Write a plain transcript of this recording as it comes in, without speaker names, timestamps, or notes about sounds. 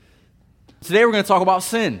today we're going to talk about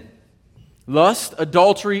sin, lust,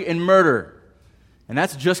 adultery, and murder. And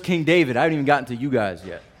that's just King David. I haven't even gotten to you guys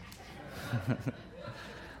yet.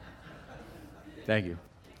 Thank you.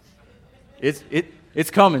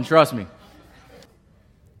 It's coming, trust me.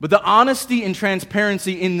 But the honesty and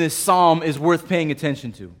transparency in this psalm is worth paying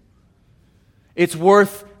attention to. It's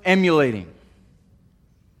worth emulating.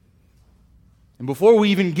 And before we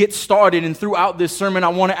even get started and throughout this sermon, I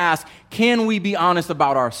want to ask, can we be honest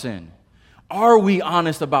about our sin? Are we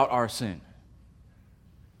honest about our sin?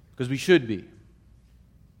 Because we should be.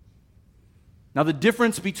 Now, the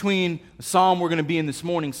difference between the psalm we're going to be in this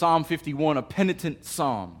morning, Psalm 51, a penitent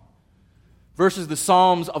psalm, versus the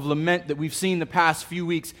Psalms of lament that we've seen the past few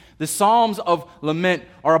weeks. The Psalms of lament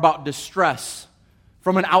are about distress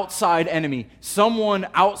from an outside enemy. Someone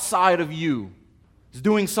outside of you is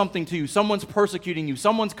doing something to you. Someone's persecuting you.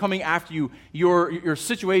 Someone's coming after you. Your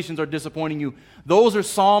situations are disappointing you. Those are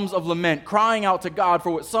Psalms of lament, crying out to God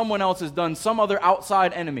for what someone else has done, some other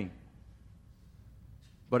outside enemy.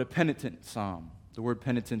 But a penitent psalm, the word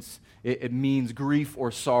penitence, it means grief or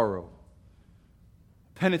sorrow.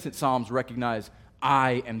 Penitent psalms recognize,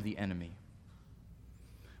 I am the enemy.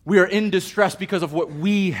 We are in distress because of what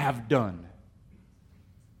we have done.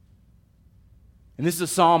 And this is a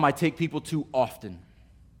psalm I take people to often.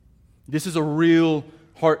 This is a real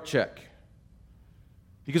heart check.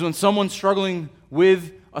 Because when someone's struggling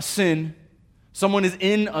with a sin, someone is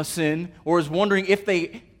in a sin, or is wondering if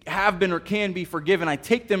they have been or can be forgiven, I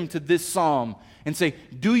take them to this psalm and say,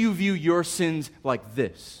 do you view your sins like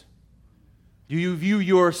this? Do you view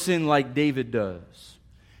your sin like David does?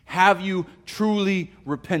 Have you truly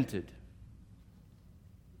repented?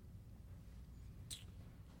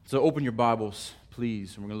 So open your Bibles,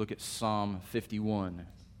 please, and we're going to look at Psalm 51.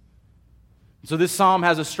 So this psalm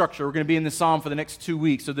has a structure. We're going to be in this psalm for the next 2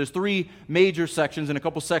 weeks. So there's 3 major sections and a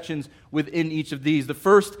couple sections within each of these. The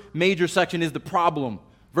first major section is the problem,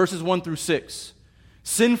 verses 1 through 6.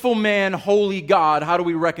 Sinful man, holy God, how do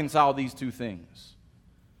we reconcile these two things?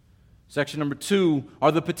 Section number 2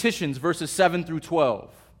 are the petitions, verses 7 through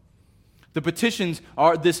 12. The petitions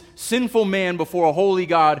are this sinful man before a holy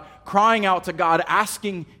God, crying out to God,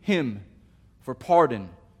 asking Him for pardon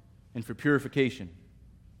and for purification.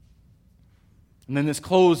 And then this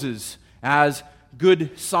closes, as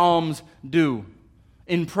good psalms do,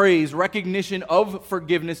 in praise, recognition of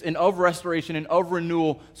forgiveness and of restoration and of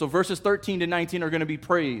renewal. So verses 13 to 19 are going to be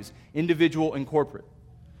praise, individual and corporate.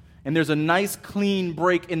 And there's a nice clean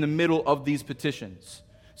break in the middle of these petitions.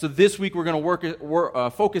 So this week we're going to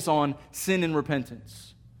focus on sin and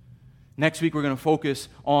repentance. Next week we're going to focus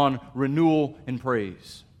on renewal and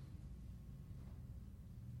praise.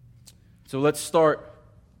 So let's start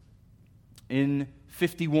in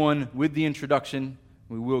 51 with the introduction.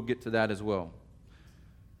 We will get to that as well.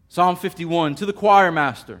 Psalm 51, to the choir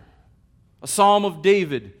master, a psalm of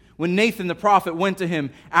David, when Nathan the prophet went to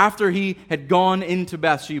him after he had gone into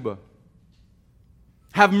Bathsheba.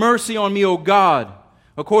 Have mercy on me, O God,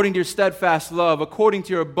 according to your steadfast love, according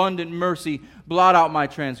to your abundant mercy, blot out my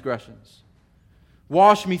transgressions.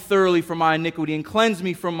 Wash me thoroughly from my iniquity and cleanse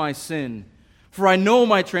me from my sin. For I know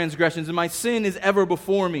my transgressions, and my sin is ever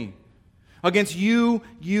before me. Against you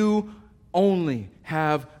only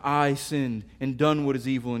have I sinned and done what is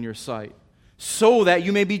evil in your sight, so that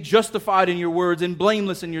you may be justified in your words and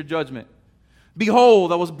blameless in your judgment.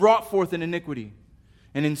 Behold, I was brought forth in iniquity,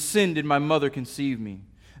 and in sin did my mother conceive me.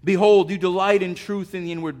 Behold, you delight in truth in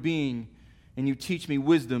the inward being, and you teach me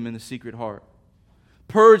wisdom in the secret heart.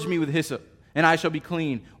 Purge me with hyssop, and I shall be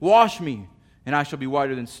clean. Wash me, and I shall be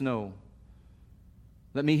whiter than snow.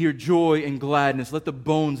 Let me hear joy and gladness. Let the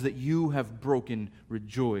bones that you have broken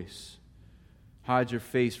rejoice. Hide your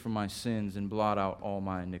face from my sins and blot out all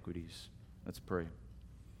my iniquities. Let's pray.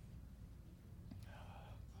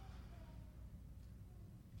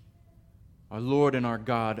 Our Lord and our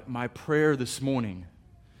God, my prayer this morning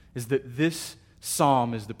is that this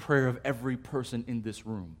psalm is the prayer of every person in this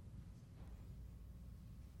room.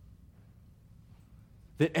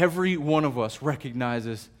 That every one of us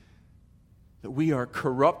recognizes that we are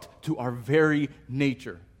corrupt to our very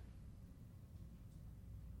nature.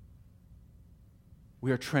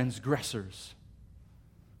 We are transgressors.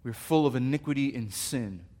 We're full of iniquity and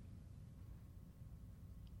sin.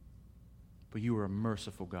 But you are a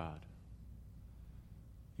merciful God.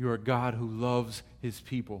 You are a God who loves His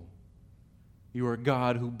people. You are a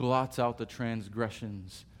God who blots out the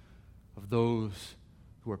transgressions of those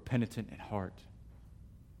who are penitent at heart.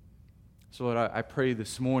 So Lord, I pray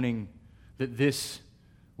this morning that this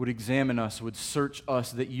would examine us, would search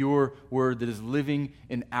us, that your word that is living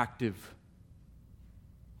and active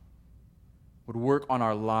would work on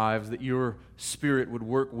our lives, that your Spirit would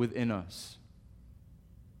work within us,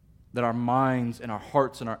 that our minds and our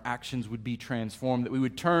hearts and our actions would be transformed, that we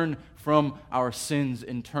would turn from our sins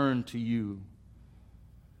and turn to you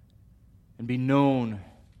and be known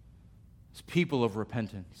as people of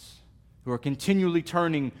repentance, who are continually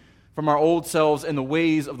turning from our old selves and the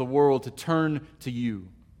ways of the world to turn to you.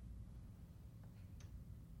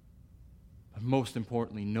 But most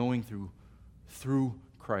importantly, knowing through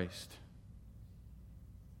Christ,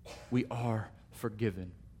 we are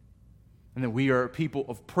forgiven. And that we are a people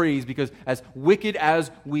of praise because as wicked as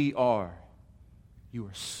we are, you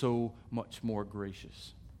are so much more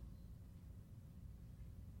gracious.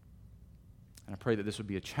 And I pray that this would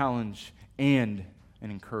be a challenge and an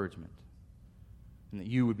encouragement, and that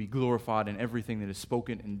you would be glorified in everything that is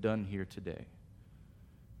spoken and done here today.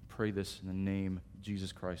 I pray this in the name of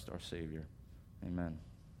Jesus Christ, our Savior. Amen.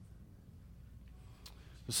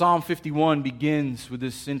 So Psalm 51 begins with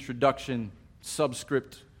this introduction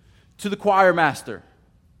subscript to the choir master.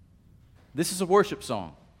 This is a worship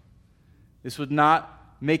song. This would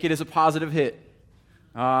not make it as a positive hit.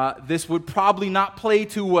 This would probably not play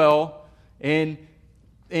too well in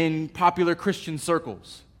popular Christian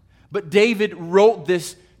circles. But David wrote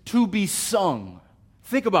this to be sung.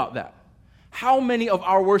 Think about that. How many of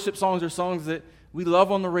our worship songs or songs that we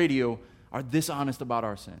love on the radio are this honest about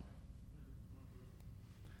our sin?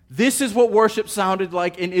 This is what worship sounded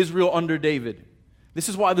like in Israel under David. This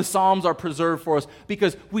is why the Psalms are preserved for us,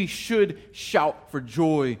 because we should shout for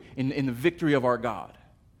joy in the victory of our God.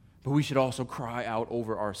 But we should also cry out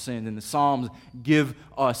over our sin. And the Psalms give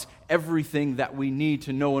us everything that we need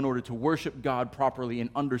to know in order to worship God properly and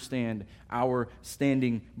understand our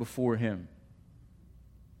standing before Him.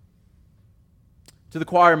 To the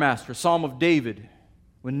choir master, Psalm of David,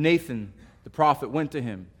 when Nathan the prophet went to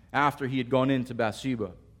him after he had gone into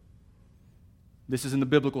Bathsheba. This is in the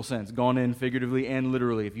biblical sense, gone in figuratively and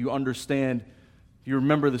literally. If you understand, if you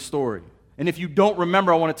remember the story. And if you don't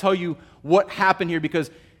remember, I want to tell you what happened here,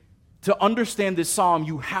 because to understand this psalm,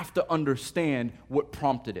 you have to understand what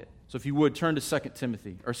prompted it. So if you would, turn to 2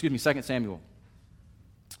 Samuel.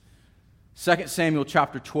 2 Samuel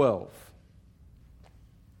chapter 12.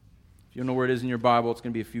 If you don't know where it is in your Bible, it's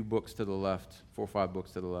going to be a few books to the left, 4 or 5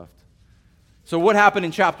 books to the left. So what happened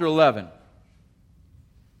in chapter 11?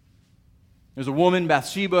 There's a woman,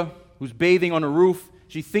 Bathsheba, who's bathing on a roof.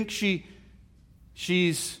 She thinks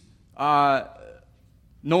she's no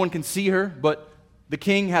one can see her, but the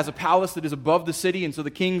king has a palace that is above the city, and so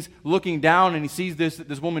the king's looking down and he sees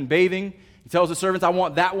this woman bathing. He tells the servants, "I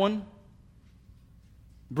want that one."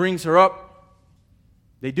 Brings her up.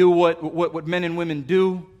 They do what men and women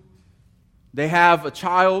do. They have a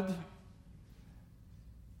child.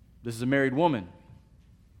 This is a married woman.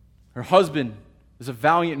 Her husband is a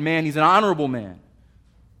valiant man. He's an honorable man.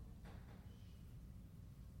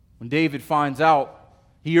 When David finds out,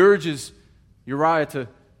 he urges Uriah to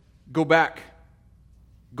go back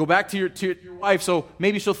to your wife, so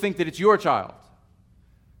maybe she'll think that it's your child.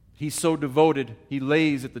 He's so devoted, he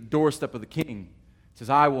lays at the doorstep of the king. He says,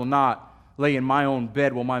 "I will not lay in my own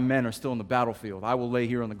bed while my men are still in the battlefield. I will lay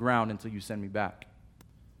here on the ground until you send me back."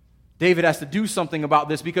 David has to do something about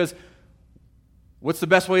this, because what's the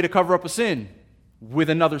best way to cover up a sin? With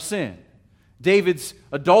another sin. David's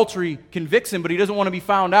adultery convicts him, but he doesn't want to be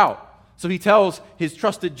found out. So he tells his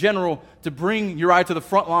trusted general to bring Uriah to the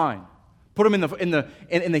front line. Put him in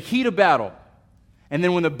the heat of battle. And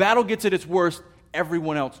then when the battle gets at its worst,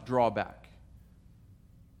 everyone else draw back.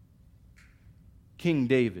 King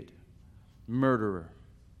David, murderer,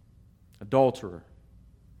 adulterer.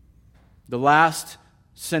 The last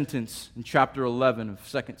sentence in chapter 11 of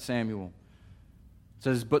 2 Samuel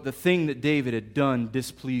says, "But the thing that David had done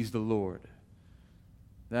displeased the Lord."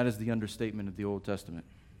 That is the understatement of the Old Testament.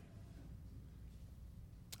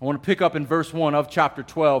 I want to pick up in verse 1 of chapter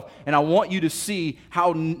 12, and I want you to see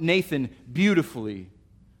how Nathan beautifully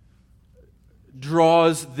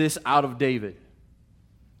draws this out of David.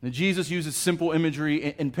 Now, Jesus uses simple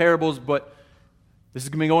imagery in parables, but this has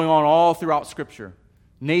been going on all throughout Scripture.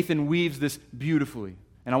 Nathan weaves this beautifully.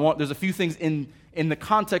 And there's a few things in the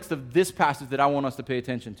context of this passage that I want us to pay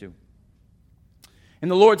attention to. "And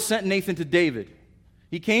the Lord sent Nathan to David.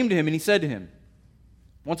 He came to him and he said to him,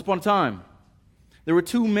 'Once upon a time, there were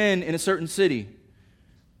 2 men in a certain city,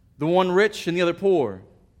 the one rich and the other poor.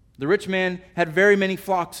 The rich man had very many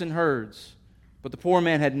flocks and herds, but the poor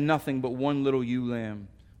man had nothing but one little ewe lamb,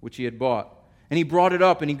 which he had bought. And he brought it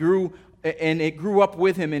up, and it grew up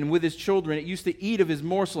with him and with his children. It used to eat of his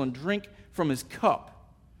morsel and drink from his cup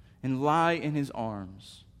and lie in his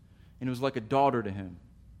arms. And it was like a daughter to him.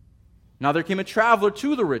 Now there came a traveler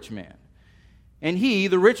to the rich man, And he,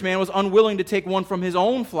 the rich man, was unwilling to take one from his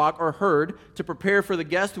own flock or herd to prepare for the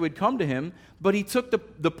guest who had come to him, but he took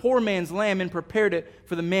the poor man's lamb and prepared it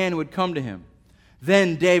for the man who had come to him.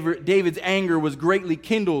 Then David's anger was greatly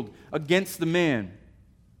kindled against the man.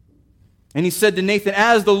 And he said to Nathan,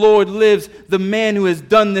 "As the Lord lives, the man who has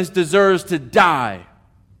done this deserves to die."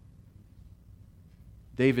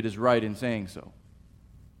 David is right in saying so.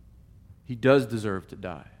 He does deserve to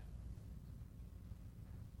die.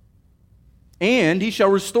 And he shall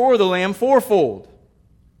restore the lamb fourfold,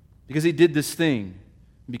 because he did this thing,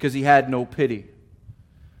 because he had no pity.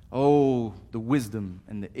 Oh, the wisdom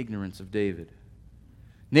and the ignorance of David.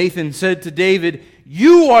 Nathan said to David,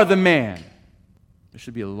 "You are the man." There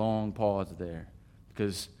should be a long pause there,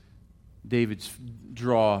 because David's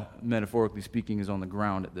jaw, metaphorically speaking, is on the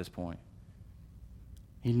ground at this point.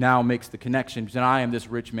 He now makes the connection between I am this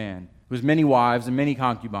rich man who has many wives and many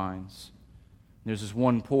concubines. And there's this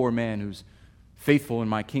one poor man who's faithful in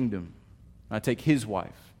my kingdom. I take his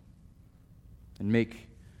wife and make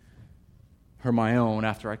her my own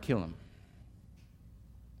after I kill him.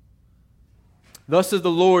 Thus says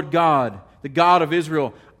the Lord God, the God of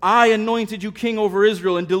Israel, I anointed you king over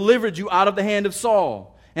Israel and delivered you out of the hand of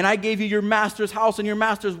Saul. And I gave you your master's house and your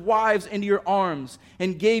master's wives into your arms,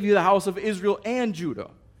 and gave you the house of Israel and Judah.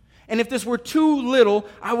 And if this were too little,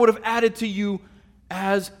 I would have added to you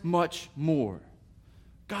as much more.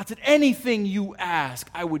 God said, anything you ask,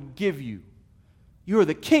 I would give you. You are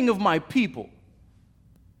the king of my people,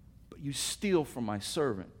 but you steal from my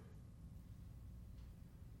servant.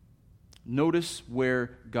 Notice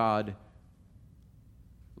where God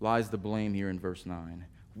lies the blame here in verse 9.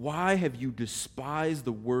 Why have you despised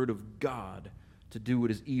the word of God to do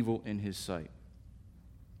what is evil in his sight?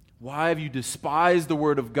 Why have you despised the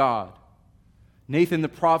word of God? Nathan the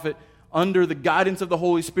prophet, under the guidance of the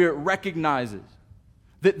Holy Spirit, recognizes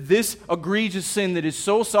that this egregious sin that is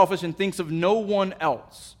so selfish and thinks of no one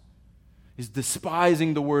else is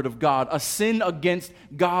despising the word of God, a sin against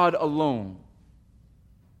God alone.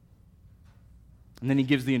 And then he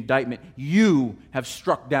gives the indictment. You have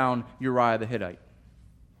struck down Uriah the Hittite.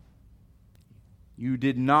 You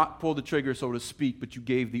did not pull the trigger, so to speak, but you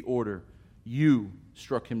gave the order. You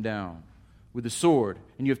struck him down with the sword,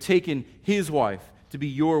 and you have taken his wife to be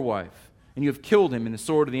your wife, and you have killed him in the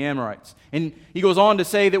sword of the Amorites. And he goes on to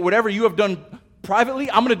say that whatever you have done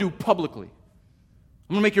privately, I'm going to do publicly.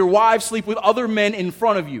 I'm going to make your wives sleep with other men in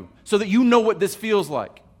front of you so that you know what this feels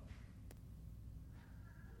like.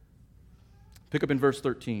 Pick up in verse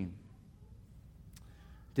 13.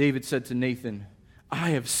 David said to Nathan,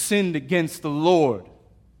 I have sinned against the Lord.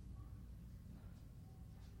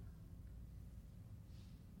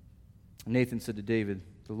 Nathan said to David,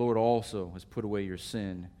 the Lord also has put away your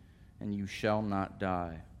sin, and you shall not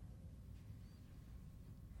die.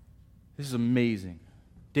 This is amazing.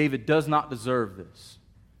 David does not deserve this.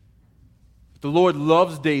 The Lord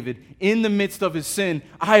loves David in the midst of his sin.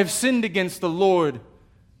 I have sinned against the Lord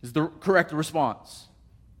is the correct response.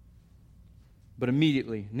 But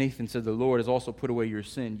immediately, Nathan said, the Lord has also put away your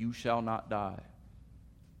sin. You shall not die.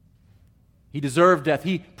 He deserved death.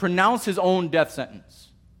 He pronounced his own death sentence.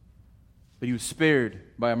 But he was spared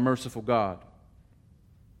by a merciful God.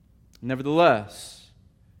 Nevertheless,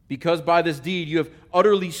 because by this deed you have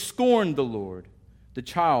utterly scorned the Lord, the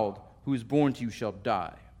child who is born to you shall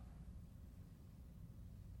die.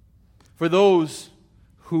 For those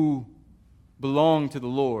who belong to the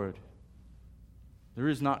Lord, there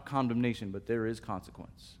is not condemnation, but there is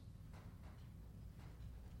consequence.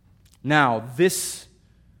 Now, this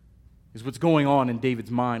is what's going on in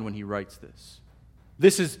David's mind when he writes this.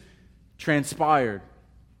 This is transpired.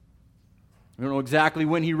 We don't know exactly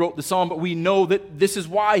when he wrote the psalm, but we know that this is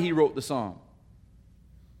why he wrote the psalm.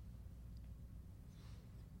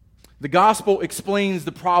 The gospel explains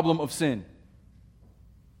the problem of sin.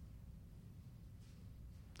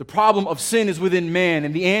 The problem of sin is within man,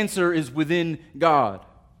 and the answer is within God.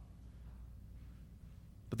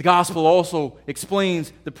 But the gospel also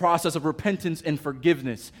explains the process of repentance and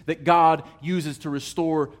forgiveness that God uses to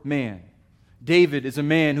restore man. David is a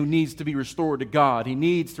man who needs to be restored to God. He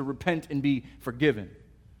needs to repent and be forgiven.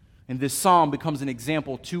 And this psalm becomes an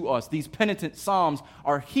example to us. These penitent psalms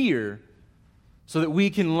are here so that we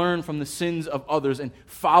can learn from the sins of others and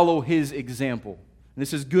follow his example. And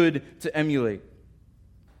this is good to emulate.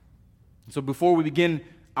 So before we begin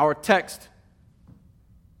our text,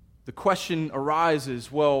 the question arises,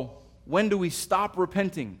 well, when do we stop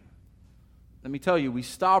repenting? Let me tell you, we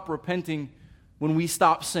stop repenting when we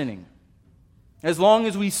stop sinning. As long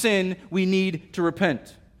as we sin, we need to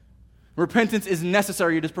repent. Repentance is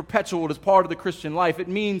necessary. It is perpetual. It is part of the Christian life. It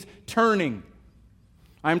means turning.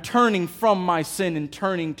 I'm turning from my sin and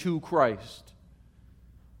turning to Christ.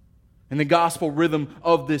 And the gospel rhythm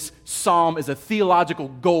of this psalm is a theological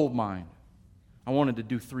gold mine. I wanted to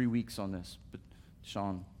do 3 weeks on this, but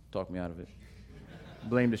Sean talked me out of it.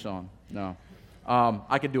 Blame Deshaun. No.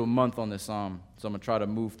 I could do a month on this psalm, so I'm going to try to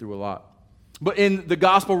move through a lot. But in the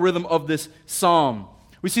gospel rhythm of this psalm,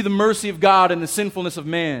 we see the mercy of God and the sinfulness of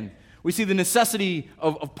man. We see the necessity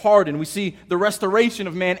of pardon. We see the restoration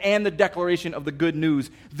of man and the declaration of the good news.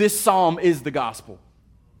 This psalm is the gospel.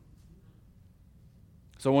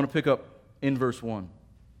 So I want to pick up in verse 1.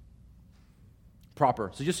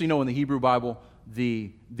 Proper. So just so you know, in the Hebrew Bible,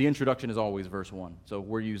 the introduction is always verse 1. So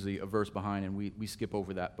we're usually a verse behind, and we skip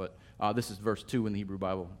over that. But this is verse 2 in the Hebrew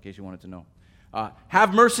Bible, in case you wanted to know.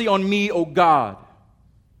 Have mercy on me, O God.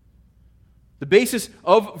 The basis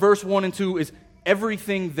of verse 1 and 2 is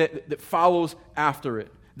everything that follows after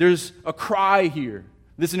it. There's a cry here.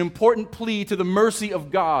 There's an important plea to the mercy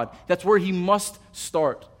of God. That's where he must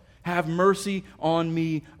start. Have mercy on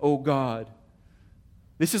me, O God.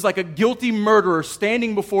 This is like a guilty murderer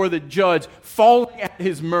standing before the judge, falling at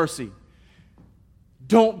his mercy.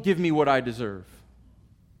 Don't give me what I deserve.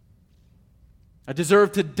 I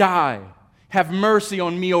deserve to die. Have mercy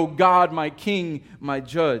on me, O God, my King, my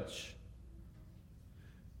Judge.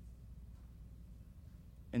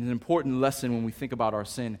 And an important lesson when we think about our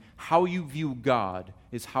sin, how you view God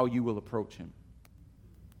is how you will approach him.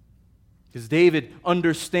 Because David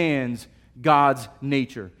understands God's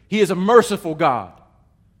nature. He is a merciful God.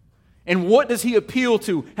 And what does he appeal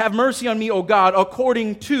to? Have mercy on me, O God,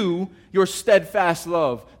 according to your steadfast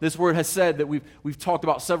love. This word has said that we've talked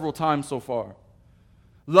about several times so far.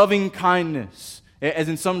 Loving kindness, as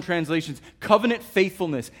in some translations, covenant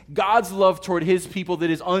faithfulness, God's love toward his people that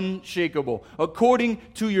is unshakable, according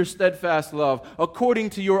to your steadfast love,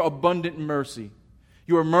 according to your abundant mercy.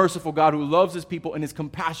 You are a merciful God who loves his people and is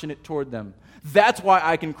compassionate toward them. That's why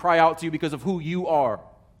I can cry out to you, because of who you are.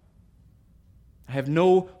 I have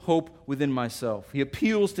no hope within myself. He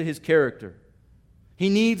appeals to his character. He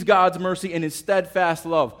needs God's mercy and his steadfast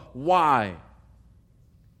love. Why?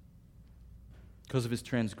 Because of his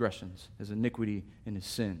transgressions, his iniquity, and his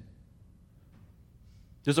sin.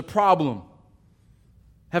 There's a problem.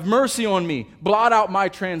 Have mercy on me. Blot out my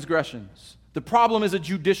transgressions. The problem is a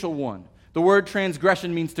judicial one. The word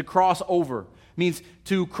transgression means to cross over, means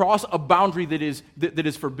to cross a boundary that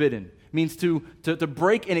is forbidden, means to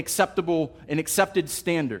break an accepted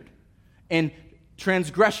standard. And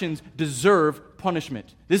transgressions deserve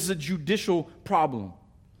punishment. This is a judicial problem.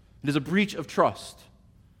 It is a breach of trust.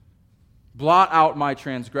 Blot out my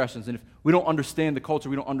transgressions. And if we don't understand the culture,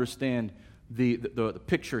 we don't understand the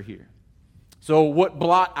picture here. So what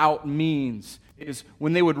blot out means is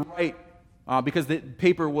when they would write, because the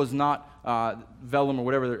paper was not vellum or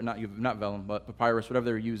whatever, not vellum, but papyrus, whatever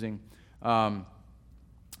they were using,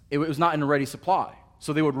 it was not in a ready supply.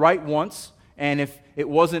 So they would write once, and if it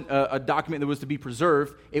wasn't a document that was to be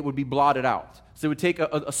preserved, it would be blotted out. So they would take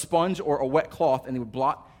a sponge or a wet cloth, and they would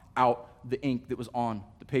blot out the ink that was on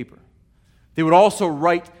the paper. They would also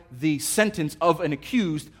write the sentence of an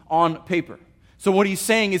accused on paper. So what he's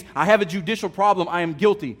saying is, I have a judicial problem. I am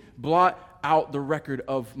guilty. Blot out the record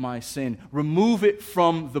of my sin. Remove it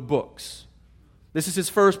from the books. This is his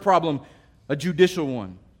first problem, a judicial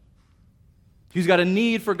one. He's got a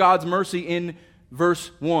need for God's mercy in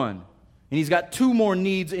verse 1. And he's got two more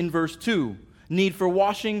needs in verse 2. Need for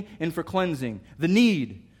washing and for cleansing. The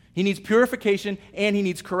need. He needs purification and he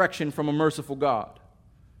needs correction from a merciful God.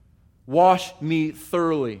 Wash me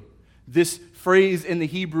thoroughly. This phrase in the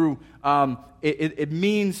Hebrew, it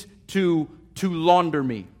means to launder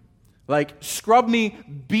me. Like, scrub me,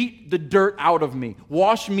 beat the dirt out of me.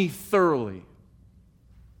 Wash me thoroughly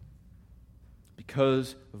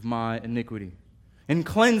because of my iniquity. And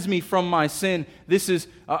cleanse me from my sin. This is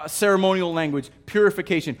ceremonial language,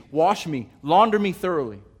 purification. Wash me, launder me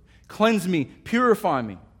thoroughly. Cleanse me, purify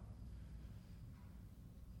me.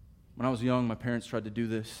 When I was young, my parents tried to do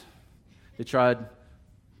this. They tried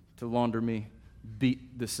to launder me,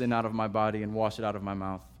 beat the sin out of my body, and wash it out of my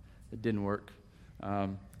mouth. It didn't work.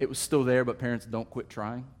 It was still there, but parents don't quit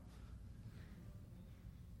trying.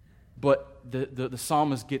 But the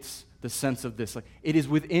psalmist gets the sense of this. Like, it is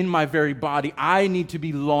within my very body. I need to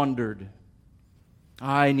be laundered.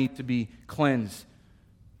 I need to be cleansed.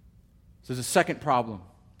 So there's a second problem.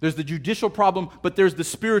 There's the judicial problem, but there's the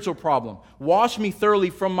spiritual problem. Wash me thoroughly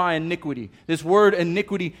from my iniquity. This word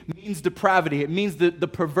iniquity means depravity. It means the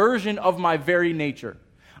perversion of my very nature.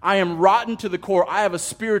 I am rotten to the core. I have a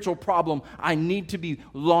spiritual problem. I need to be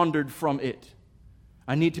laundered from it.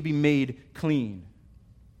 I need to be made clean.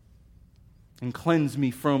 and cleanse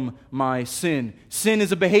me from my sin. Sin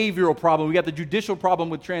is a behavioral problem. We got the judicial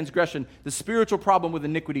problem with transgression, the spiritual problem with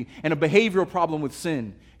iniquity, and a behavioral problem with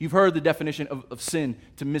sin. You've heard the definition of sin: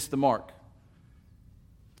 to miss the mark,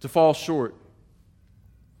 to fall short.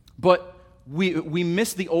 But we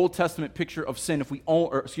miss the Old Testament picture of sin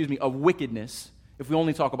of wickedness if we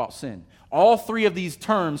only talk about sin. All three of these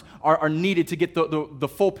terms are needed to get the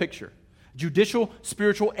full picture: judicial,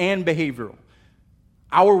 spiritual, and behavioral.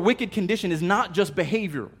 Our wicked condition is not just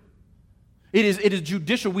behavioral. It is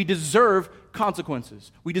judicial. We deserve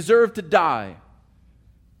consequences. We deserve to die.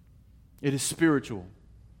 It is spiritual.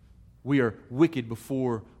 We are wicked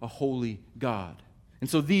before a holy God. And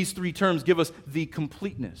so these three terms give us the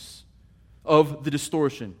completeness of the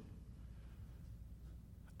distortion.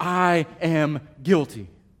 I am guilty.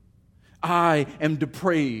 I am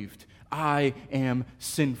depraved. I am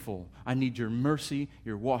sinful. I need your mercy,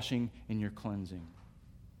 your washing, and your cleansing.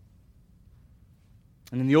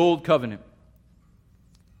 And in the Old Covenant,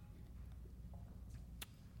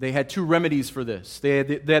 they had two remedies for this. They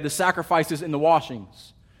had the sacrifices and the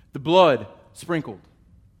washings, the blood sprinkled,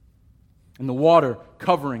 and the water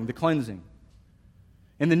covering, the cleansing.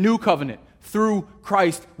 In the New Covenant, through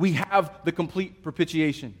Christ, we have the complete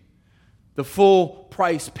propitiation, the full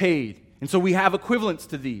price paid. And so we have equivalents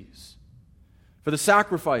to these for the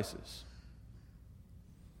sacrifices.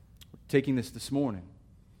 We're taking this morning.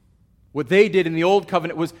 What they did in the Old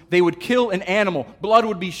Covenant was they would kill an animal. Blood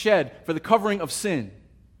would be shed for the covering of sin.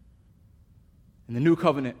 In the New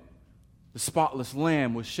Covenant, the spotless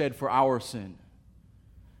lamb was shed for our sin.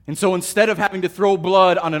 And so instead of having to throw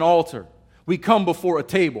blood on an altar, we come before a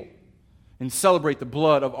table and celebrate the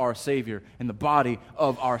blood of our Savior and the body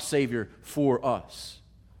of our Savior for us.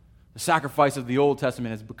 The sacrifice of the Old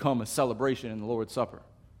Testament has become a celebration in the Lord's Supper.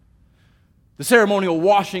 The ceremonial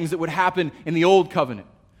washings that would happen in the Old Covenant,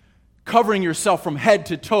 covering yourself from head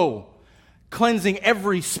to toe, cleansing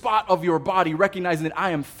every spot of your body, recognizing that I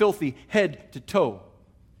am filthy head to toe,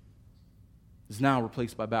 is now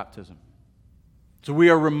replaced by baptism. So we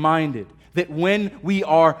are reminded that when we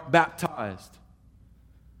are baptized,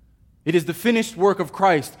 it is the finished work of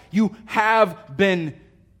Christ. You have been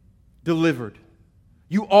delivered.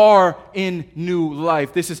 You are in new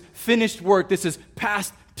life. This is finished work. This is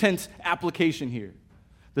past tense application here.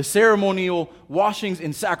 The ceremonial washings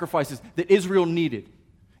and sacrifices that Israel needed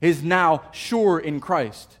is now sure in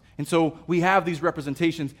Christ. And so we have these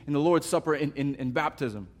representations in the Lord's Supper and in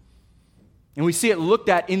baptism. And we see it looked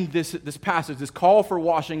at in this passage, this call for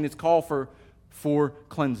washing, this call for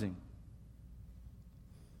cleansing.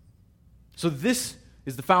 So this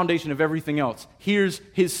is the foundation of everything else. Here's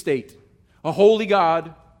his state: a holy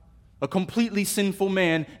God, a completely sinful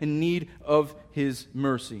man in need of his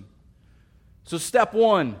mercy. So step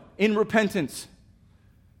one, in repentance,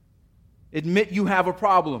 admit you have a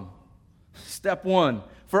problem. Step one,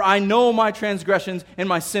 for I know my transgressions and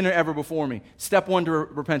my sin are ever before me. Step one to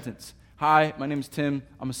repentance. Hi, my name is Tim.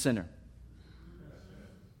 I'm a sinner.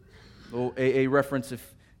 Oh, a reference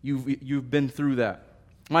if you've been through that.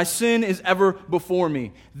 My sin is ever before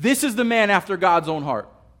me. This is the man after God's own heart.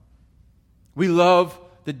 We love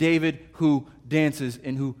the David who dances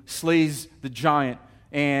and who slays the giant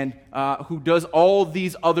and who does all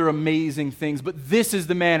these other amazing things. But this is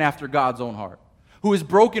the man after God's own heart, who is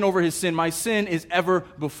broken over his sin. My sin is ever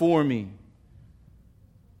before me.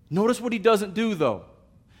 Notice what he doesn't do, though.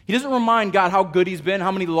 He doesn't remind God how good he's been,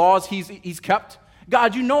 how many laws he's kept.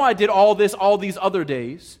 God, you know I did all this all these other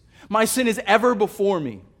days. My sin is ever before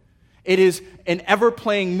me. It is an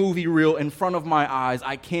ever-playing movie reel in front of my eyes.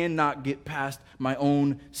 I cannot get past my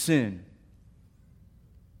own sin.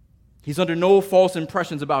 He's under no false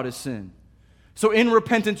impressions about his sin. So in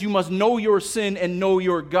repentance, you must know your sin and know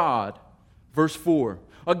your God. Verse 4,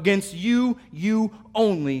 against you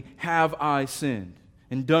only have I sinned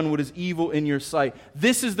and done what is evil in your sight.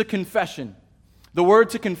 This is the confession. The word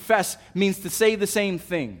to confess means to say the same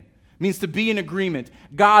thing, means to be in agreement.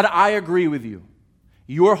 God, I agree with you.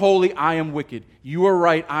 You are holy, I am wicked. You are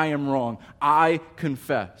right, I am wrong. I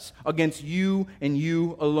confess against you and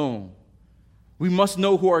you alone. We must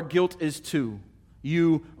know who our guilt is to,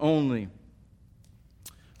 you only.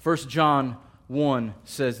 1 John 1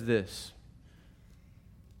 says this.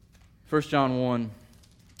 1 John 1,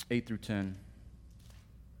 8 through 10.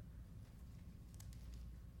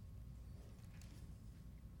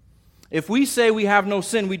 If we say we have no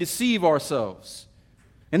sin, we deceive ourselves,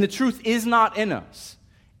 and the truth is not in us.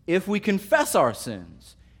 If we confess our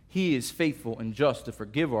sins, He is faithful and just to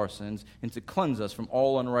forgive our sins and to cleanse us from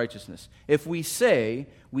all unrighteousness. If we say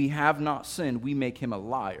we have not sinned, we make Him a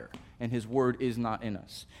liar, and His word is not in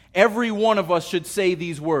us. Every one of us should say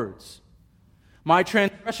these words. My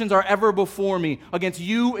transgressions are ever before me. Against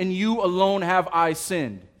you and you alone have I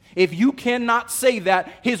sinned. If you cannot say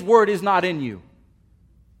that, his word is not in you.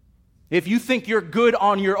 If you think you're good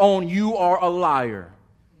on your own, you are a liar.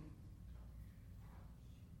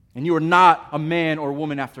 And you are not a man or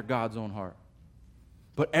woman after God's own heart.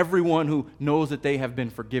 But everyone who knows that they have been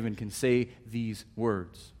forgiven can say these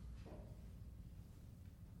words.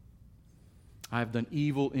 I have done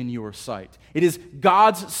evil in your sight. It is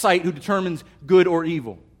God's sight who determines good or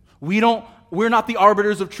evil. We're not the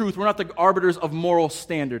arbiters of truth. We're not the arbiters of moral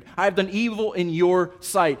standard. I have done evil in your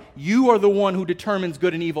sight. You are the one who determines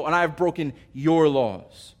good and evil, and I have broken your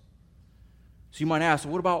laws. So you might ask,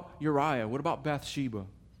 what about Uriah? What about Bathsheba?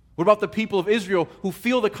 What about the people of Israel who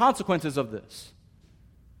feel the consequences of this?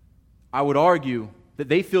 I would argue that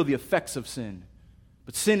they feel the effects of sin.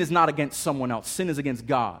 But sin is not against someone else. Sin is against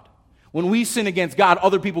God. When we sin against God,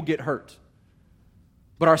 other people get hurt.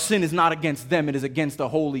 But our sin is not against them. It is against the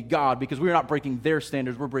holy God, because we're not breaking their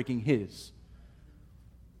standards. We're breaking His.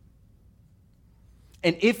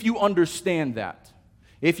 And if you understand that,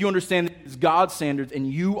 if you understand that it's God's standards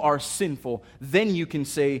and you are sinful, then you can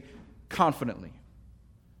say confidently,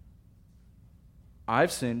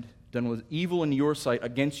 I've sinned, done what is evil in your sight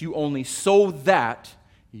against you only, so that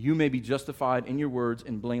you may be justified in your words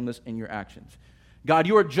and blameless in your actions. God,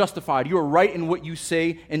 you are justified. You are right in what you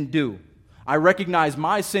say and do. I recognize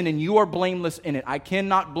my sin and you are blameless in it. I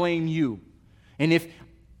cannot blame you. And if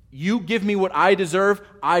you give me what I deserve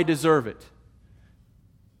it.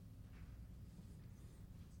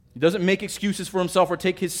 He doesn't make excuses for himself or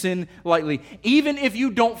take his sin lightly. Even if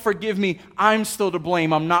you don't forgive me, I'm still to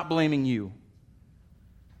blame. I'm not blaming you.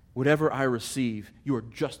 Whatever I receive, you are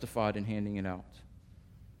justified in handing it out.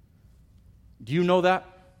 Do you know that?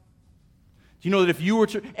 Do you know that if you were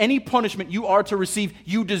to, any punishment you are to receive,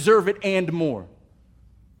 you deserve it and more?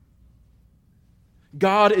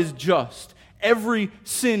 God is just. Every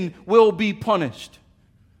sin will be punished.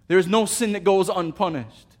 There is no sin that goes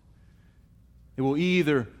unpunished. It will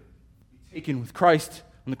either be taken with Christ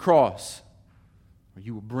on the cross, or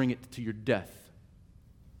you will bring it to your death.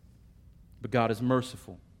 But God is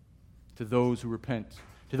merciful to those who repent,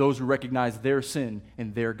 to those who recognize their sin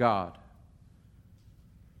and their God.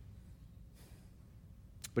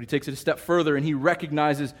 But he takes it a step further and he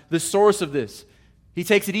recognizes the source of this. He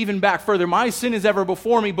takes it even back further. My sin is ever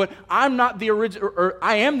before me, but I'm not the original, or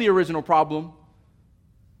I am the original problem,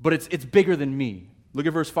 but it's bigger than me. Look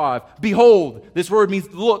at verse 5. Behold, this word means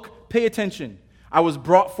look, pay attention. I was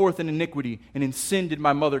brought forth in iniquity, and in sin did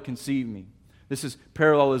my mother conceive me. This is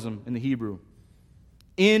parallelism in the Hebrew.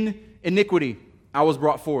 In iniquity I was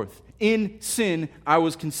brought forth. In sin I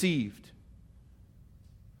was conceived.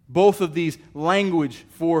 Both of these language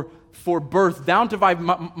for birth, down to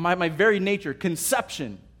my very nature,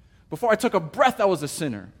 conception. Before I took a breath, I was a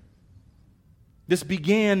sinner. This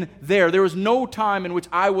began there. There was no time in which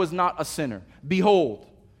I was not a sinner. Behold,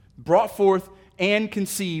 brought forth and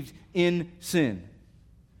conceived in sin.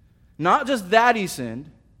 Not just that he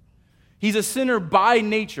sinned. He's a sinner by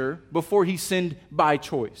nature before he sinned by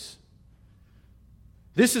choice.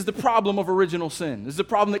 This is the problem of original sin. This is the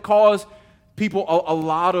problem that caused people a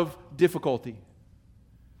lot of difficulty.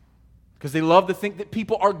 Because they love to think that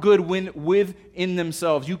people are good within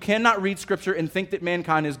themselves. You cannot read Scripture and think that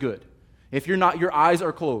mankind is good. If you're not, your eyes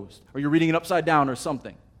are closed, or you're reading it upside down or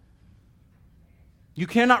something. You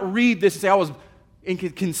cannot read this and say, I was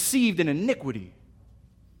conceived in iniquity.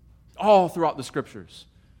 All throughout the Scriptures.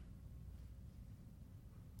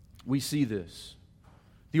 We see this.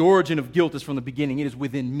 The origin of guilt is from the beginning. It is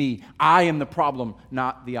within me. I am the problem,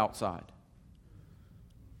 not the outside.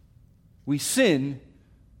 We sin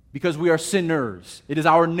because we are sinners. It is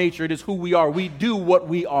our nature. It is who we are. We do what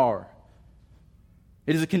we are.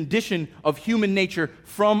 It is a condition of human nature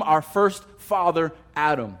from our first father,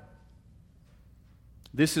 Adam.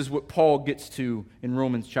 This is what Paul gets to in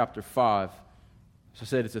Romans chapter 5. As I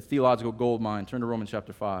said, it's a theological goldmine. Turn to Romans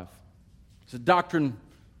chapter 5. It's a doctrine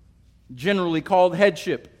generally called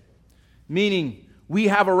headship, meaning we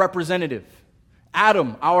have a representative.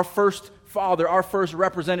 Adam, our first father, our first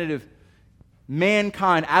representative.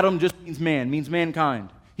 Mankind, Adam just means man, means mankind.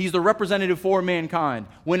 He's the representative for mankind.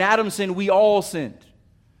 When Adam sinned, we all sinned.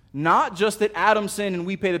 Not just that Adam sinned and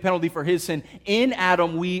we pay the penalty for his sin. In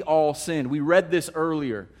Adam, we all sinned. We read this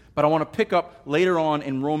earlier, but I want to pick up later on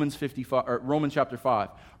in Romans chapter 5.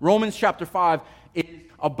 Romans chapter 5 is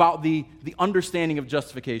about the understanding of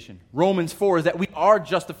justification. Romans 4 is that we are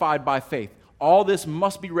justified by faith. All this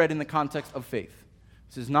must be read in the context of faith.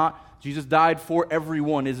 This is not Jesus died for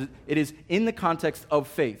everyone. It is in the context of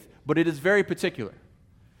faith, but it is very particular.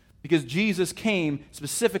 because Jesus came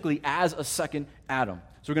specifically as a second Adam.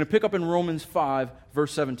 So we're going to pick up in Romans 5,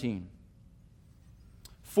 verse 17.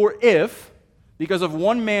 For if, because of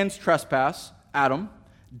one man's trespass, Adam,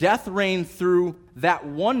 death reigned through that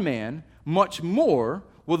one man, much more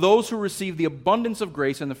will those who receive the abundance of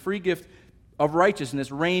grace and the free gift of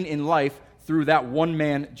righteousness reign in life through that one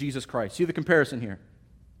man, Jesus Christ. See the comparison here.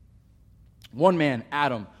 One man,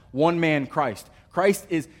 Adam. One man, Christ.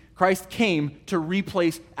 Christ came to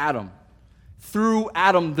replace Adam. Through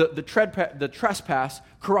Adam, the trespass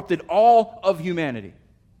corrupted all of humanity.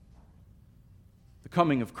 The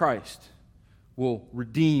coming of Christ will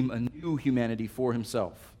redeem a new humanity for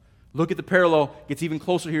himself. Look at the parallel, gets even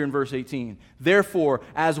closer here in verse 18. Therefore,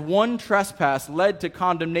 as one trespass led to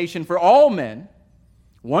condemnation for all men,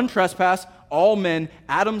 one trespass, all men,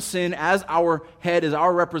 Adam's sin as our head, as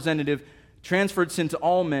our representative, transferred sin to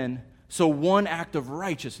all men, so one act of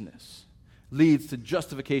righteousness leads to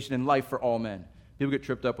justification and life for all men. People get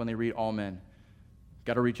tripped up when they read all men.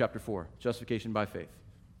 Got to read chapter 4, justification by faith.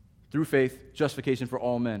 Through faith, justification for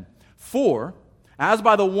all men. For, as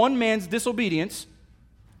by the one man's disobedience,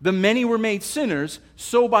 the many were made sinners,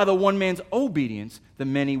 so by the one man's obedience, the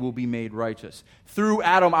many will be made righteous. Through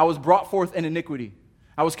Adam, I was brought forth in iniquity.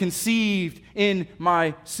 I was conceived in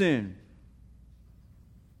my sin.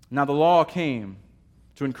 Now the law came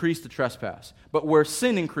to increase the trespass. But where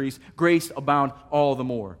sin increased, grace abound all the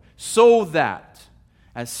more. So that,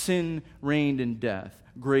 as sin reigned in death,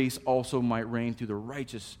 grace also might reign through the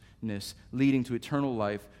righteousness leading to eternal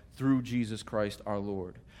life through Jesus Christ our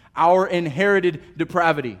Lord. Our inherited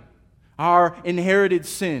depravity, our inherited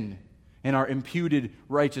sin, and our imputed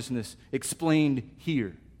righteousness explained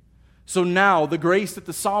here. So now, the grace that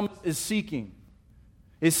the psalmist is seeking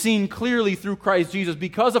is seen clearly through Christ Jesus.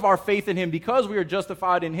 Because of our faith in Him, because we are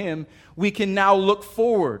justified in Him, we can now look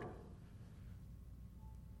forward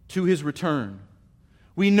to His return.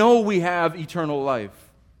 We know we have eternal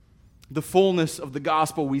life. The fullness of the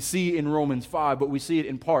gospel we see in Romans 5, but we see it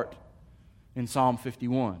in part in Psalm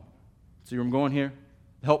 51. See where I'm going here?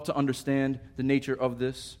 Help to understand the nature of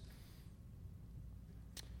this.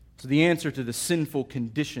 So the answer to the sinful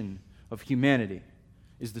condition of humanity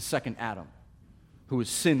is the second Adam, who is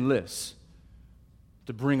sinless,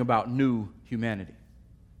 to bring about new humanity.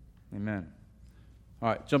 Amen. All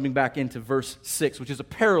right, jumping back into verse 6, which is a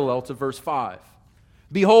parallel to verse 5.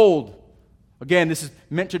 Behold, again, this is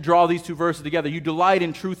meant to draw these two verses together. You delight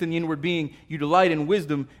in truth in the inward being. You delight in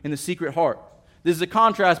wisdom in the secret heart. This is a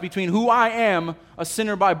contrast between who I am, a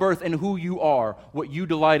sinner by birth, and who you are, what you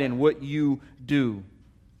delight in, what you do.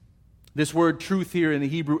 This word truth here in the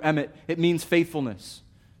Hebrew emet, it means faithfulness.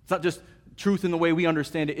 It's not just truth in the way we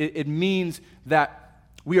understand it. It means that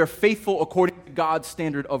we are faithful according to God's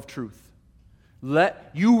standard of truth.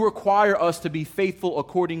 You require us to be faithful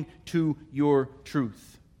according to your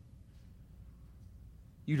truth.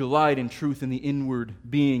 You delight in truth in the inward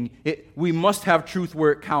being. We must have truth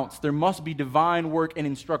where it counts. There must be divine work and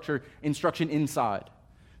instruction inside.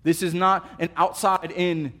 This is not an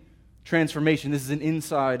outside-in transformation. This is an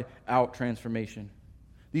inside-out transformation.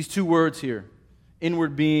 These two words here,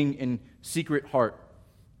 inward being and secret heart,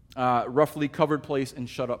 roughly covered place and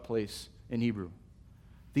shut up place in Hebrew.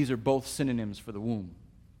 These are both synonyms for the womb.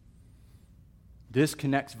 This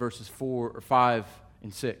connects verses 4 or 5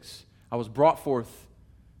 and 6. I was brought forth,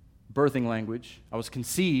 birthing language. I was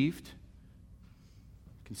conceived,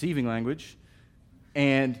 conceiving language,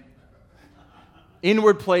 and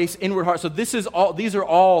inward place, inward heart. So these are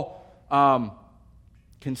all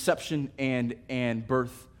conception and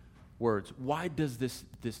birth words. Why does this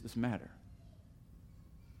matter?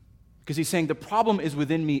 Because he's saying the problem is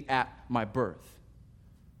within me at my birth.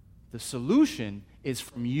 The solution is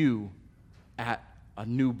from you at a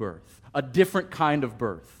new birth, a different kind of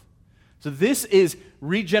birth. So this is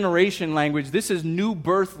regeneration language. This is new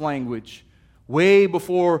birth language way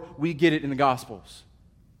before we get it in the Gospels.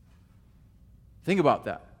 Think about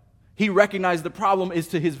that. He recognized the problem is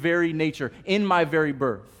to his very nature, in my very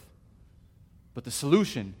birth. But the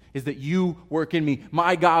solution is that you work in me.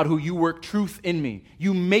 My God, who you work truth in me.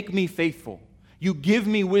 You make me faithful. You give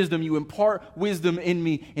me wisdom. You impart wisdom in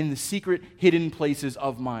me in the secret, hidden places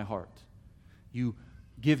of my heart. You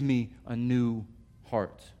give me a new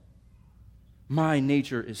heart. My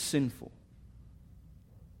nature is sinful.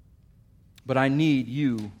 But I need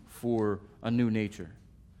you for a new nature.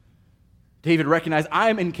 David recognized, I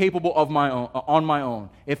am incapable of on my own.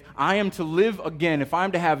 If I am to live again, if I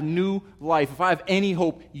am to have new life, if I have any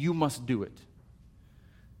hope, you must do it.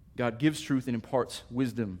 God gives truth and imparts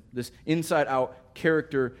wisdom, this inside-out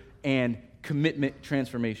character and commitment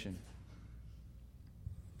transformation.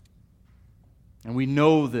 And we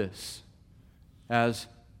know this as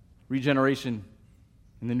regeneration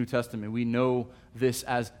in the New Testament. We know this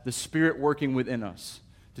as the Spirit working within us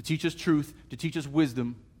to teach us truth, to teach us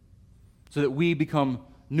wisdom, so that we become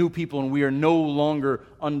new people and we are no longer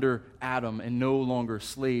under Adam and no longer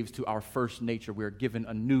slaves to our first nature. We are given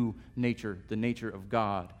a new nature, the nature of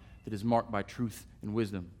God, that is marked by truth and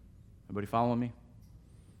wisdom. Everybody following me?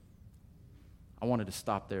 I wanted to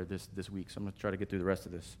stop there this week, so I'm going to try to get through the rest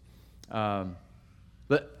of this.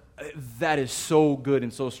 But that is so good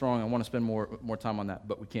and so strong. I want to spend more time on that,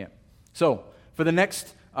 but we can't. So for the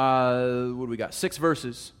next, what do we got? 6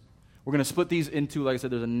 verses. We're going to split these into, like I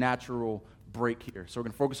said, there's a natural break here. So we're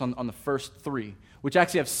going to focus on the first 3, which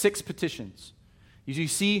actually have 6 petitions. You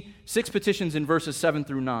see 6 petitions in verses 7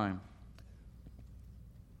 through 9.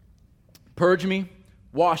 Purge me,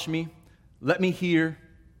 wash me, let me hear,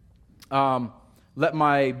 let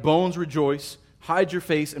my bones rejoice, hide your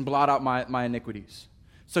face, and blot out my iniquities.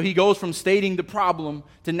 So he goes from stating the problem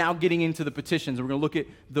to now getting into the petitions. And we're going to look at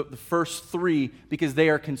the first 3 because they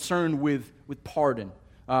are concerned with pardon,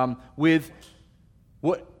 with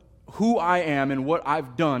who I am and what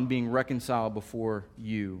I've done being reconciled before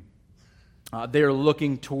you. They are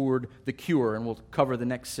looking toward the cure, and we'll cover the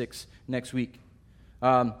next 6 next week.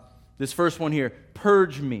 This first one here,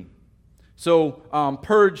 purge me. So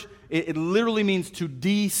purge, it literally means to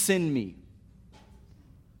de-sin me,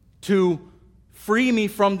 to free me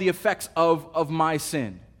from the effects of my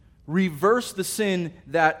sin, reverse the sin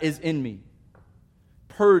that is in me.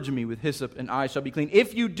 Purge me with hyssop, and I shall be clean.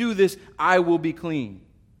 If you do this, I will be clean.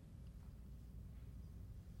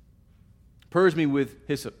 Purge me with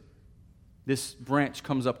hyssop. This branch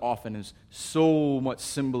comes up often. There's so much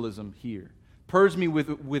symbolism here. Purge me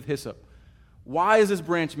with hyssop. Why is this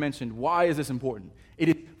branch mentioned? Why is this important? It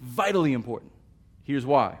is vitally important. Here's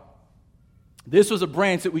why. This was a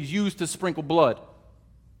branch that was used to sprinkle blood.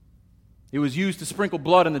 It was used to sprinkle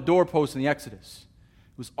blood on the doorpost in the Exodus.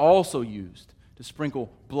 It was also used to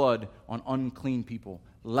sprinkle blood on unclean people,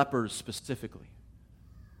 lepers specifically.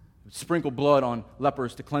 It would sprinkle blood on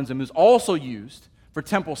lepers to cleanse them. It was also used for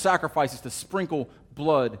temple sacrifices to sprinkle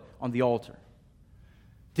blood on the altar.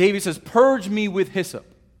 David says, purge me with hyssop.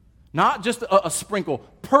 Not just a sprinkle,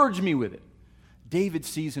 purge me with it. David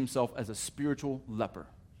sees himself as a spiritual leper.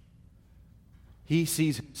 He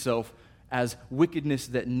sees himself as wickedness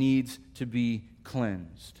that needs to be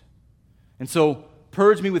cleansed. And so,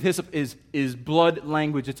 purge me with hyssop is blood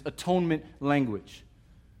language. It's atonement language.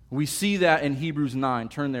 We see that in Hebrews 9.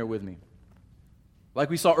 Turn there with me. Like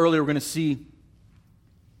we saw earlier, we're going to see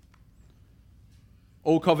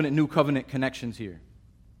Old Covenant, New Covenant connections here,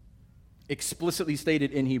 explicitly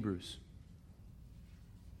stated in Hebrews.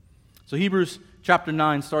 So Hebrews chapter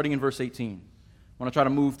 9, starting in verse 18. I want to try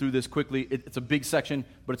to move through this quickly. It's a big section,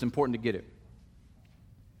 but it's important to get it.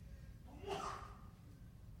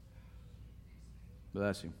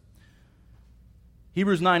 Bless you.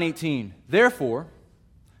 Hebrews 9:18. Therefore,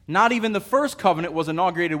 not even the first covenant was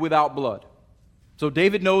inaugurated without blood. So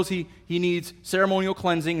David knows he needs ceremonial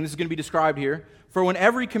cleansing, and this is going to be described here. For when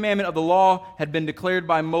every commandment of the law had been declared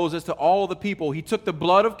by Moses to all the people, he took the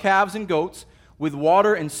blood of calves and goats with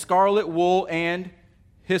water and scarlet wool and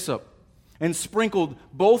hyssop, and sprinkled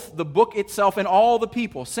both the book itself and all the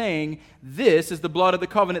people, saying, this is the blood of the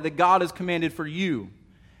covenant that God has commanded for you.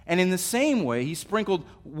 And in the same way, he sprinkled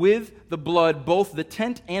with the blood both the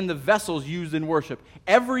tent and the vessels used in worship.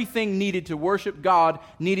 Everything needed to worship God,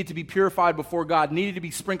 needed to be purified before God, needed to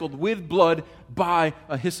be sprinkled with blood by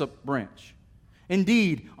a hyssop branch.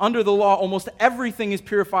 Indeed, under the law, almost everything is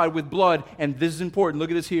purified with blood, and this is important, look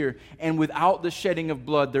at this here, and without the shedding of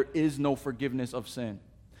blood, there is no forgiveness of sin.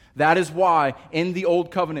 That is why in the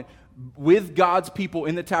Old Covenant, with God's people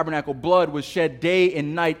in the tabernacle, blood was shed day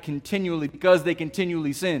and night continually because they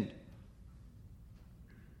continually sinned.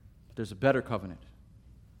 But there's a better covenant.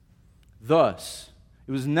 Thus,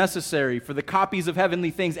 it was necessary for the copies of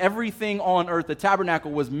heavenly things, everything on earth, the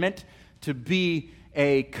tabernacle was meant to be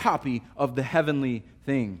a copy of the heavenly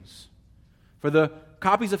things. For the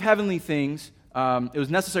copies of heavenly things, it was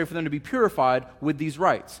necessary for them to be purified with these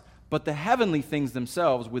rites. But the heavenly things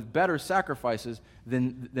themselves with better sacrifices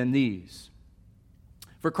than these.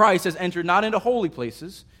 For Christ has entered not into holy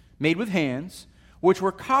places, made with hands, which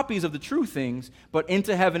were copies of the true things, but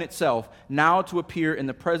into heaven itself, now to appear in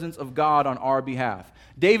the presence of God on our behalf.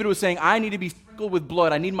 David was saying, I need to be sprinkled with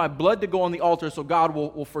blood. I need my blood to go on the altar so God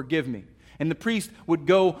will forgive me. And the priest would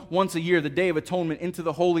go once a year, the Day of Atonement, into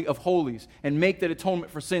the Holy of Holies and make that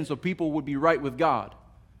atonement for sin so people would be right with God.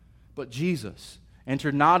 But Jesus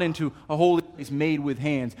entered not into a holy place made with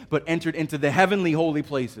hands, but entered into the heavenly holy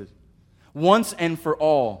places. Once and for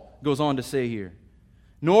all, goes on to say here.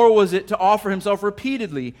 Nor was it to offer himself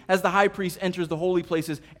repeatedly, as the high priest enters the holy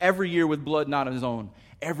places every year with blood not of his own.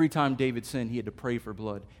 Every time David sinned, he had to pray for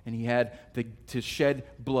blood, and he had to shed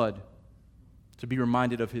blood to be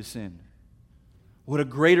reminded of his sin. What a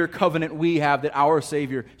greater covenant we have that our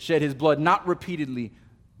Savior shed his blood, not repeatedly,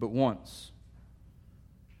 but once.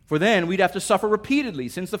 For then we'd have to suffer repeatedly.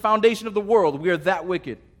 Since the foundation of the world, we are that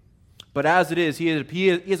wicked. But as it is, he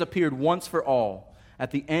has appeared once for all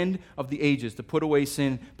at the end of the ages to put away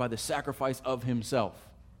sin by the sacrifice of himself.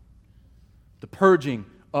 The purging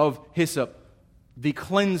of hyssop, the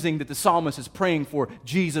cleansing that the psalmist is praying for,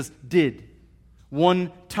 Jesus did.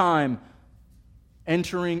 One time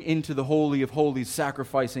entering into the Holy of Holies,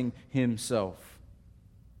 sacrificing himself.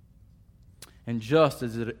 And just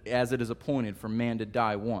as it is appointed for man to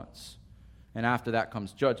die once, and after that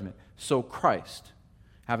comes judgment, so Christ,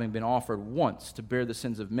 having been offered once to bear the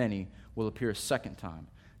sins of many, will appear a second time,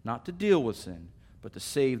 not to deal with sin, but to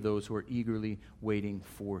save those who are eagerly waiting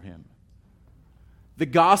for him. The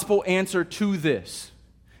gospel answer to this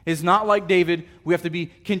is not like David. We have to be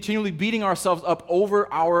continually beating ourselves up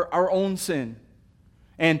over our own sin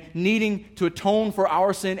and needing to atone for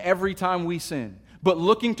our sin every time we sin, but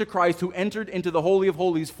looking to Christ who entered into the Holy of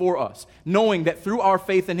Holies for us, knowing that through our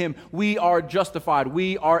faith in him, we are justified.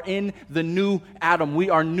 We are in the new Adam.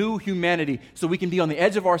 We are new humanity, so we can be on the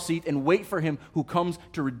edge of our seat and wait for him who comes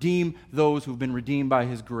to redeem those who've been redeemed by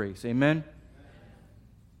his grace. Amen?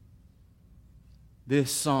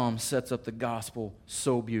 This psalm sets up the gospel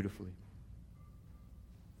so beautifully.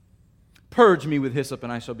 Purge me with hyssop,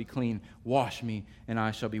 and I shall be clean. Wash me, and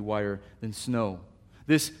I shall be whiter than snow.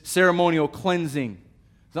 This ceremonial cleansing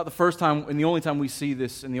is not the first time and the only time we see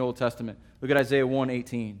this in the Old Testament. Look at Isaiah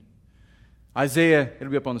 1:18. Isaiah, it'll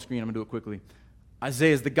be up on the screen, I'm going to do it quickly.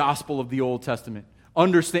 Isaiah is the gospel of the Old Testament.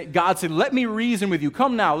 Understand, God said, let me reason with you.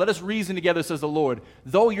 Come now, let us reason together, says the Lord.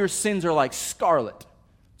 Though your sins are like scarlet,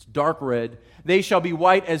 it's dark red, they shall be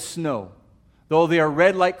white as snow. Though they are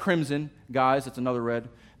red like crimson, guys, that's another red,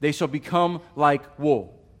 they shall become like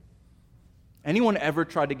wool. Anyone ever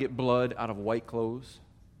tried to get blood out of white clothes?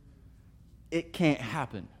 It can't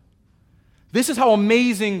happen. This is how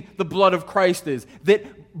amazing the blood of Christ is,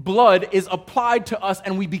 that blood is applied to us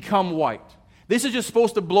and we become white. This is just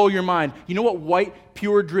supposed to blow your mind. You know what white,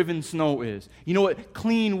 pure driven snow is? You know what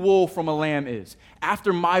clean wool from a lamb is?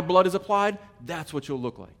 After my blood is applied, that's what you'll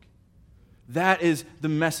look like. That is the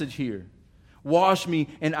message here. Wash me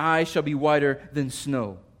and I shall be whiter than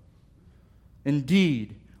snow.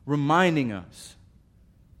 Indeed, reminding us,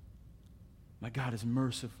 my God is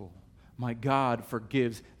merciful. My God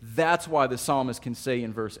forgives. That's why the psalmist can say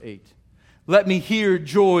in verse 8, let me hear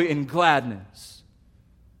joy and gladness.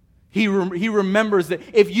 He remembers that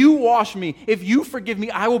if you wash me, if you forgive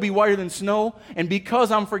me, I will be whiter than snow, and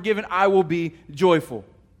because I'm forgiven, I will be joyful.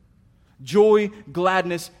 Joy,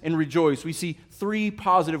 gladness, and rejoice. We see three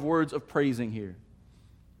positive words of praising here.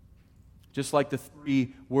 Just like the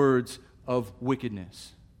three words of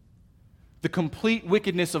wickedness. The complete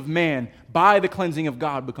wickedness of man by the cleansing of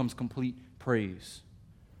God becomes complete praise.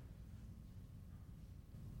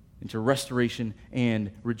 Into restoration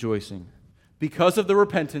and rejoicing. Because of the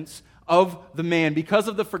repentance of the man, because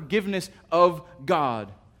of the forgiveness of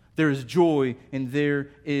God, there is joy and there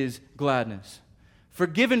is gladness.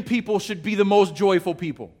 Forgiven people should be the most joyful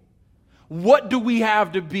people. What do we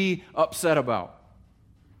have to be upset about?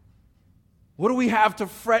 What do we have to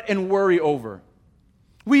fret and worry over?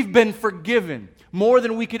 We've been forgiven more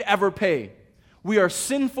than we could ever pay. We are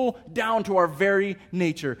sinful down to our very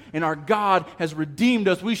nature, and our God has redeemed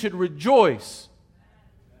us. We should rejoice.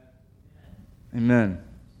 Amen.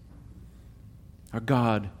 Our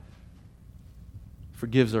God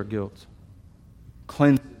forgives our guilt,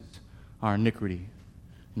 cleanses our iniquity,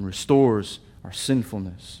 and restores our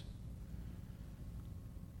sinfulness.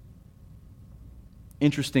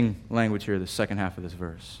 Interesting language here, the second half of this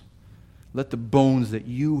verse. Let the bones that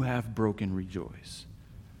you have broken rejoice.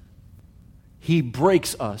 He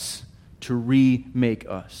breaks us to remake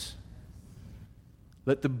us.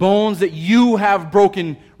 Let the bones that you have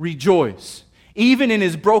broken rejoice. Even in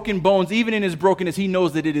his broken bones, even in his brokenness, he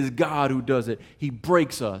knows that it is God who does it. He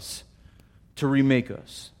breaks us to remake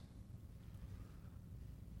us.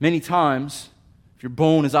 Many times, if your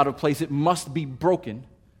bone is out of place, it must be broken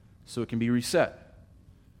so it can be reset.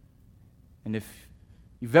 And if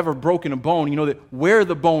you've ever broken a bone, you know that where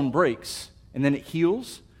the bone breaks and then it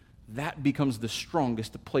heals, that becomes the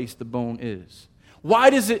strongest place the bone is. Why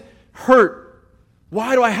does it hurt?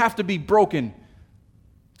 Why do I have to be broken?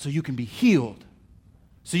 So you can be healed.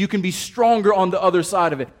 so you can be stronger on the other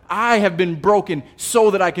side of it. I have been broken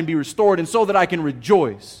so that I can be restored and so that I can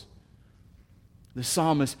rejoice. The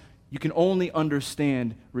psalmist, you can only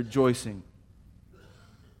understand rejoicing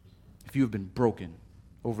if you have been broken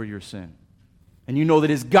over your sin. And you know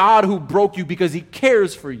that it's God who broke you because He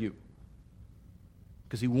cares for you.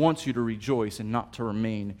 Because He wants you to rejoice and not to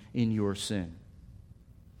remain in your sin.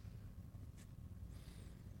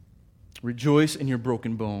 Rejoice in your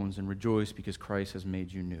broken bones and rejoice because Christ has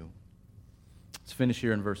made you new. Let's finish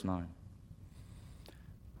here in verse 9.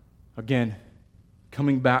 Again,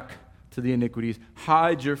 coming back to the iniquities,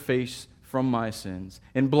 hide your face from my sins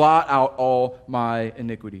and blot out all my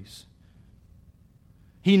iniquities.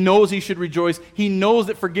 He knows he should rejoice. He knows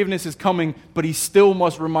that forgiveness is coming, but he still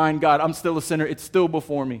must remind God, I'm still a sinner. It's still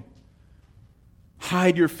before me.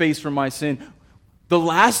 Hide your face from my sin. The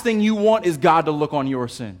last thing you want is God to look on your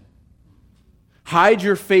sin. Hide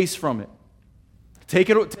your face from it. Take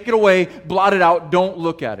it away, blot it out, don't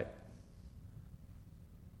look at it.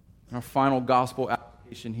 And our final gospel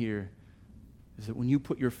application here is that when you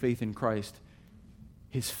put your faith in Christ,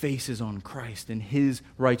 His face is on Christ and His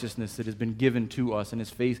righteousness that has been given to us, and His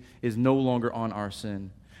face is no longer on our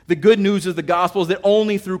sin. The good news of the gospel is that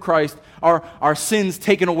only through Christ are our sins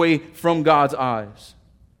taken away from God's eyes.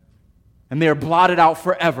 And they are blotted out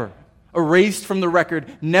forever, erased from the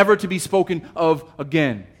record, never to be spoken of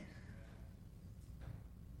again.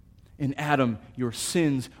 In Adam, your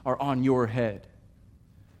sins are on your head.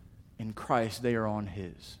 In Christ, they are on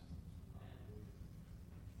His.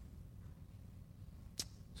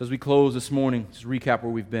 So as we close this morning, just recap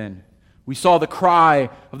where we've been. We saw the cry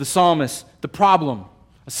of the psalmist, the problem,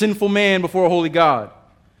 a sinful man before a holy God.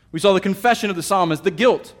 We saw the confession of the psalmist, the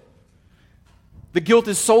guilt. The guilt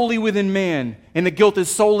is solely within man, and the guilt is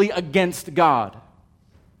solely against God.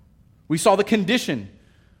 We saw the condition.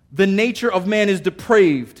 The nature of man is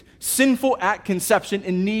depraved, sinful at conception,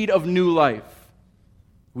 in need of new life.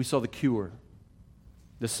 We saw the cure.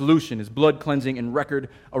 The solution is blood cleansing and record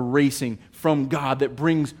erasing from God that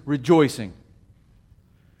brings rejoicing.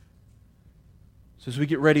 So as we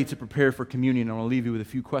get ready to prepare for communion, I want to leave you with a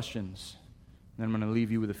few questions. And then I'm going to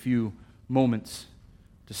leave you with a few moments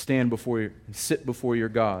to stand before you and sit before your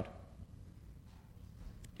God.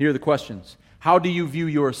 Here are the questions. How do you view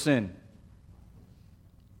your sin?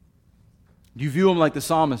 Do you view them like the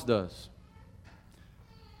psalmist does?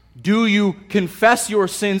 Do you confess your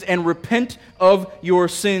sins and repent of your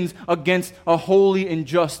sins against a holy and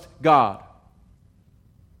just God?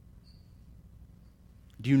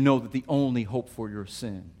 Do you know that the only hope for your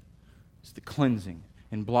sin is the cleansing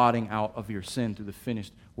and blotting out of your sin through the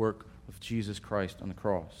finished work of Jesus Christ on the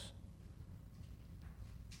cross?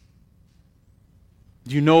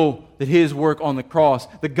 Do you know that His work on the cross,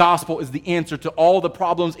 the gospel, is the answer to all the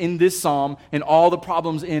problems in this psalm and all the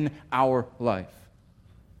problems in our life?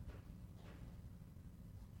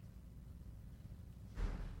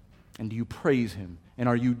 And do you praise Him? And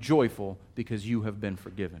are you joyful because you have been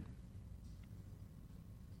forgiven?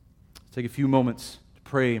 Take a few moments to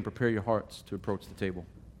pray and prepare your hearts to approach the table.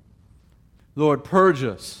 Lord, purge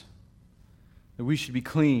us, that we should be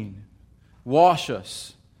clean. Wash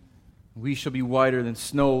us, we shall be whiter than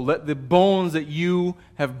snow. Let the bones that you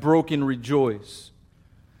have broken rejoice.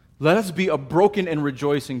 Let us be a broken and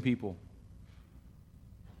rejoicing people.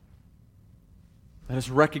 Let us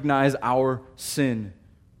recognize our sin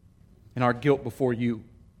and our guilt before you.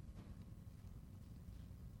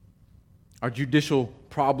 Our judicial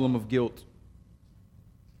problem of guilt.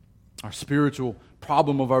 Our spiritual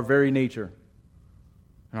problem of our very nature.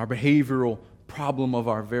 And our behavioral problem of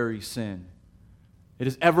our very sin. It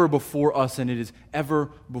is ever before us and it is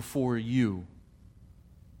ever before you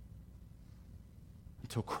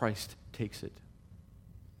until Christ takes it.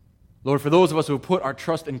 Lord, for those of us who have put our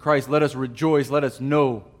trust in Christ, let us rejoice. Let us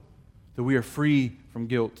know that we are free from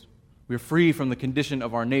guilt. We are free from the condition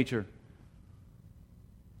of our nature.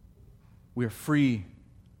 We are free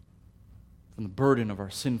from the burden of our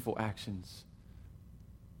sinful actions.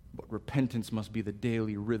 But repentance must be the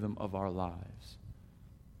daily rhythm of our lives.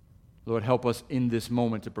 Lord, help us in this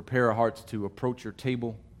moment to prepare our hearts to approach your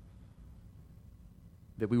table,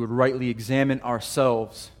 that we would rightly examine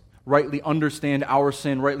ourselves, rightly understand our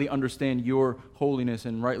sin, rightly understand your holiness,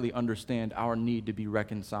 and rightly understand our need to be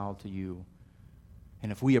reconciled to you.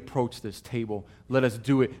 And if we approach this table, let us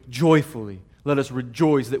do it joyfully. Let us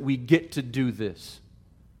rejoice that we get to do this,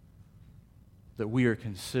 that we are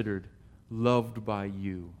considered loved by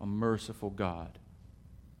you, a merciful God,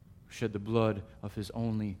 who shed the blood of His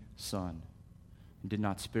only Son and did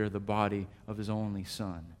not spare the body of His only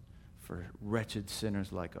Son for wretched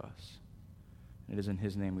sinners like us. It is in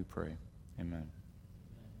His name we pray. Amen.